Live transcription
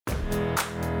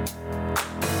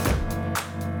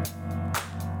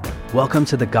Welcome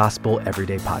to the Gospel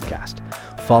Everyday Podcast,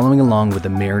 following along with the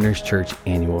Mariners Church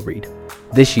annual read.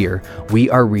 This year, we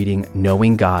are reading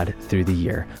Knowing God Through the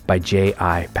Year by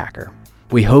J.I. Packer.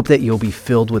 We hope that you'll be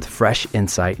filled with fresh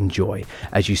insight and joy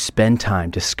as you spend time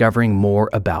discovering more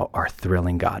about our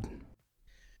thrilling God.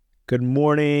 Good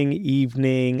morning,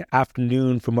 evening,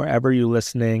 afternoon, from wherever you're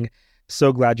listening.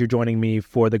 So glad you're joining me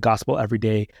for the Gospel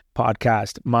Everyday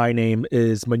Podcast. My name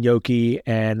is Manyoki,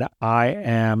 and I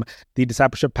am the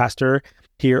discipleship pastor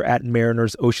here at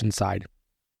Mariners Oceanside.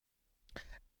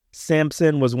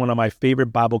 Samson was one of my favorite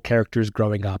Bible characters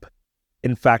growing up.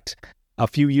 In fact, a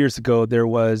few years ago, there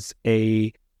was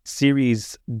a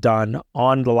series done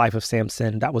on the life of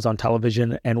Samson that was on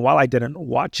television. And while I didn't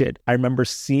watch it, I remember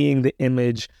seeing the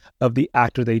image of the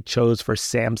actor they chose for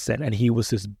Samson. And he was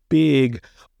this big,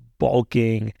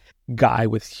 bulking guy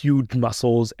with huge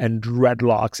muscles and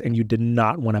dreadlocks, and you did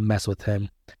not want to mess with him.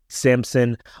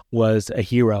 Samson was a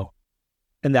hero.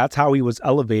 And that's how he was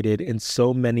elevated in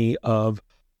so many of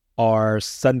our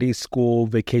Sunday school,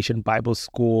 vacation Bible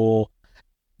school,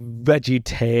 Veggie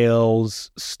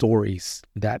Tales stories,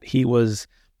 that he was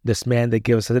this man that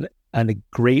gives us a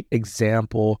great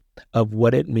example of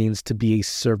what it means to be a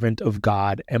servant of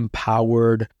God,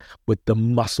 empowered with the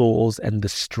muscles and the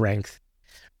strength.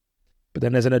 But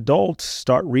then as an adult,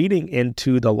 start reading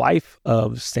into the life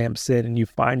of Samson, and you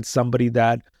find somebody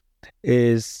that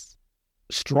is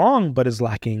strong but is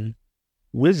lacking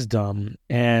wisdom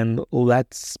and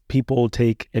lets people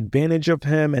take advantage of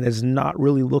him and is not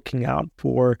really looking out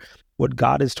for what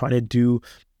God is trying to do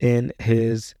in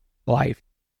his life.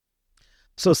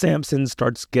 So Samson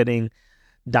starts getting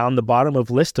down the bottom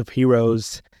of list of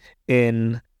heroes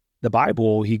in the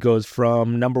Bible. He goes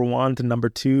from number 1 to number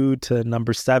 2 to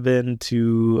number 7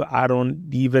 to, I don't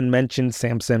even mention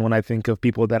Samson when I think of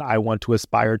people that I want to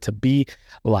aspire to be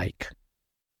like.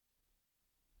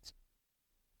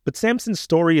 But Samson's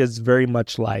story is very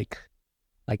much like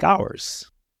ours.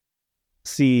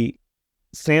 See,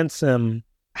 Samson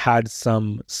had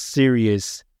some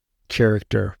serious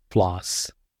character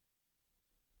flaws.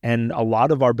 And a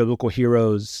lot of our biblical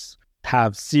heroes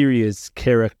have serious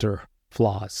character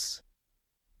flaws.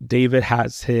 David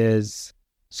has his,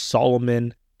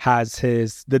 Solomon has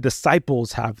his, the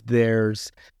disciples have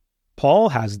theirs, Paul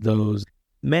has those.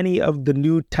 Many of the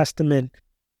New Testament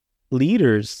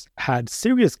leaders had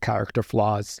serious character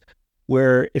flaws,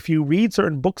 where if you read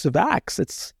certain books of Acts,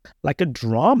 it's like a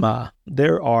drama.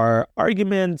 There are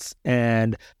arguments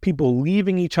and people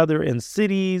leaving each other in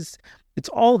cities. It's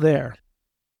all there.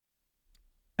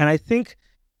 And I think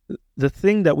the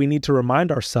thing that we need to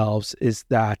remind ourselves is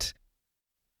that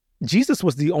Jesus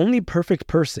was the only perfect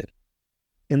person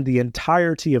in the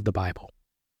entirety of the Bible.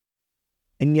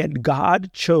 And yet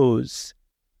God chose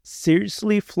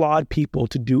seriously flawed people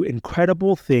to do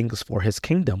incredible things for his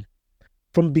kingdom,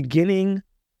 from beginning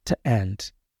to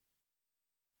end.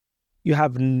 You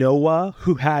have Noah,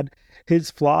 who had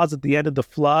his flaws at the end of the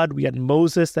flood. We had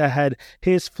Moses that had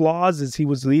his flaws as he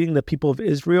was leading the people of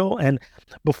Israel. And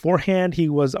beforehand, he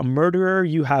was a murderer.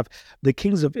 You have the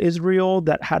kings of Israel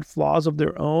that had flaws of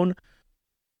their own.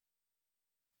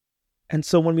 And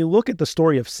so when we look at the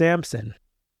story of Samson,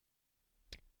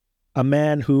 a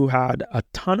man who had a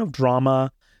ton of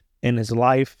drama in his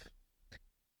life,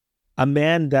 a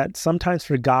man that sometimes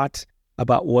forgot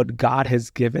about what God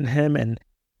has given him and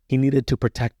he needed to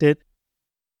protect it,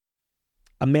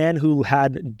 a man who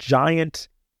had giant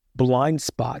blind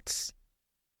spots,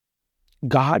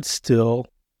 God still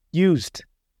used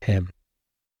him.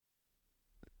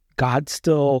 God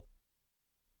still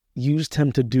used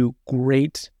him to do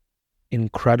great,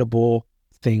 incredible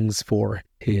things for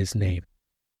his name.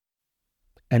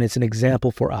 And it's an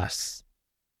example for us.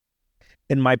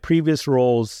 In my previous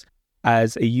roles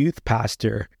as a youth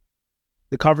pastor,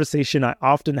 the conversation I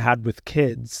often had with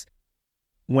kids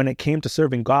when it came to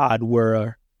serving God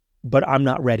were, but I'm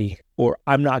not ready, or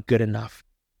I'm not good enough,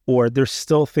 or there's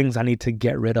still things I need to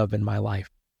get rid of in my life.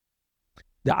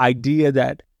 The idea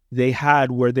that they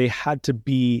had where they had to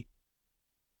be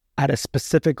at a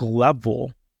specific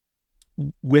level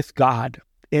with God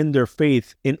in their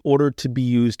faith in order to be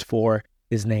used for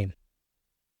his name.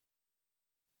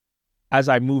 As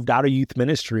I moved out of youth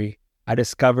ministry, I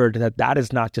discovered that that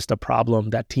is not just a problem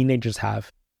that teenagers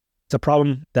have. It's a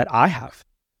problem that I have.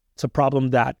 It's a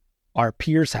problem that our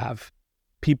peers have.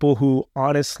 People who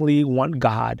honestly want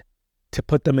God to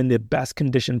put them in the best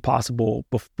condition possible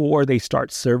before they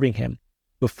start serving him,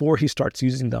 before he starts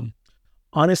using them.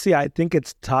 Honestly, I think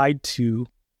it's tied to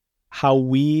how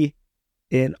we,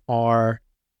 in our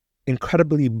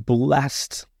incredibly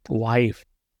blessed life,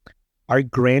 are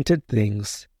granted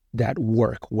things that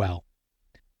work well.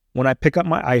 When I pick up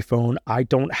my iPhone, I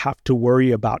don't have to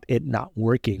worry about it not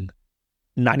working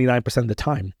 99% of the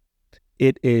time.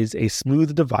 It is a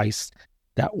smooth device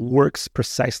that works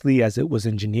precisely as it was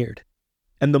engineered.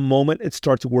 And the moment it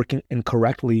starts working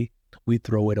incorrectly, we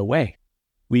throw it away.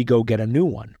 We go get a new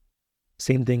one.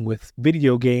 Same thing with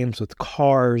video games, with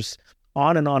cars,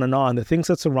 on and on and on. The things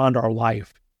that surround our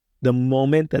life, the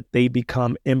moment that they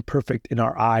become imperfect in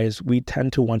our eyes, we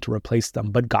tend to want to replace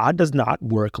them. But God does not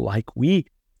work like we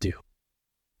do.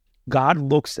 God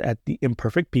looks at the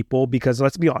imperfect people, because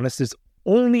let's be honest, there's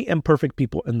only imperfect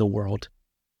people in the world,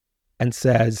 and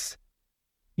says,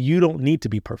 you don't need to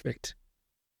be perfect.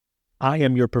 I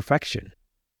am your perfection.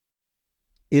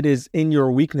 It is in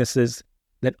your weaknesses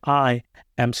that I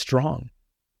am strong.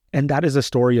 And that is the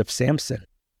story of Samson.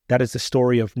 That is the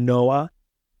story of Noah.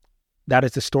 That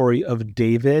is the story of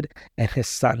David and his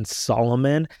son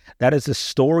Solomon. That is the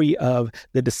story of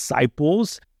the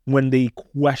disciples when they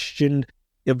questioned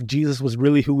if Jesus was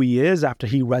really who he is after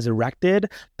he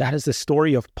resurrected. That is the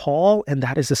story of Paul, and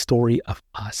that is the story of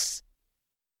us.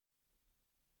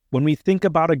 When we think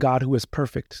about a God who is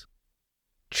perfect,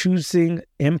 choosing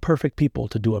imperfect people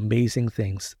to do amazing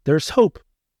things, there's hope.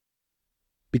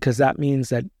 Because that means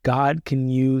that God can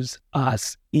use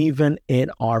us even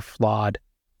in our flawed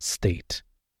state.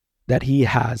 That he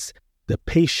has the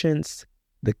patience,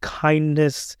 the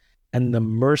kindness, and the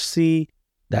mercy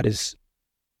that is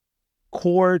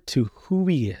core to who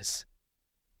he is,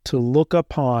 to look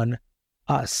upon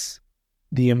us,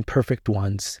 the imperfect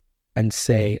ones, and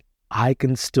say, I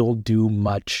can still do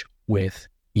much with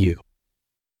you.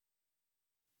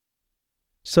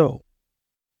 So,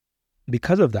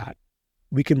 because of that,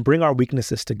 we can bring our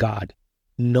weaknesses to God,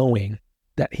 knowing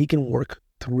that he can work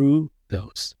through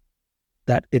those,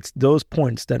 that it's those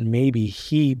points that maybe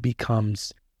he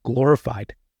becomes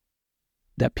glorified,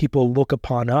 that people look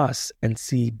upon us and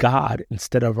see God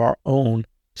instead of our own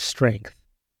strength.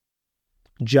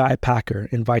 J.I. Packer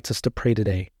invites us to pray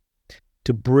today,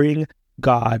 to bring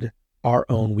God our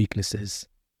own weaknesses,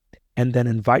 and then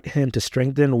invite him to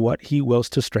strengthen what he wills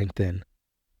to strengthen,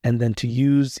 and then to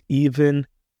use even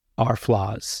our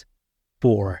flaws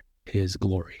for his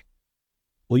glory.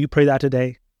 Will you pray that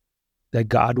today? That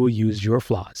God will use your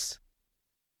flaws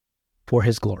for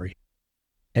his glory,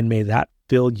 and may that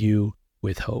fill you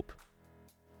with hope.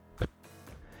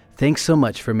 Thanks so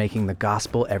much for making the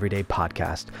Gospel Everyday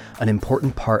podcast an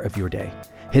important part of your day.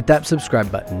 Hit that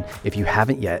subscribe button if you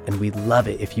haven't yet, and we'd love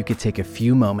it if you could take a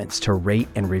few moments to rate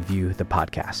and review the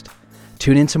podcast.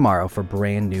 Tune in tomorrow for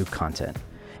brand new content.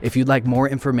 If you'd like more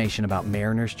information about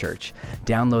Mariners Church,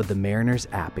 download the Mariners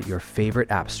app at your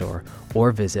favorite app store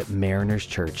or visit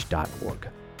marinerschurch.org.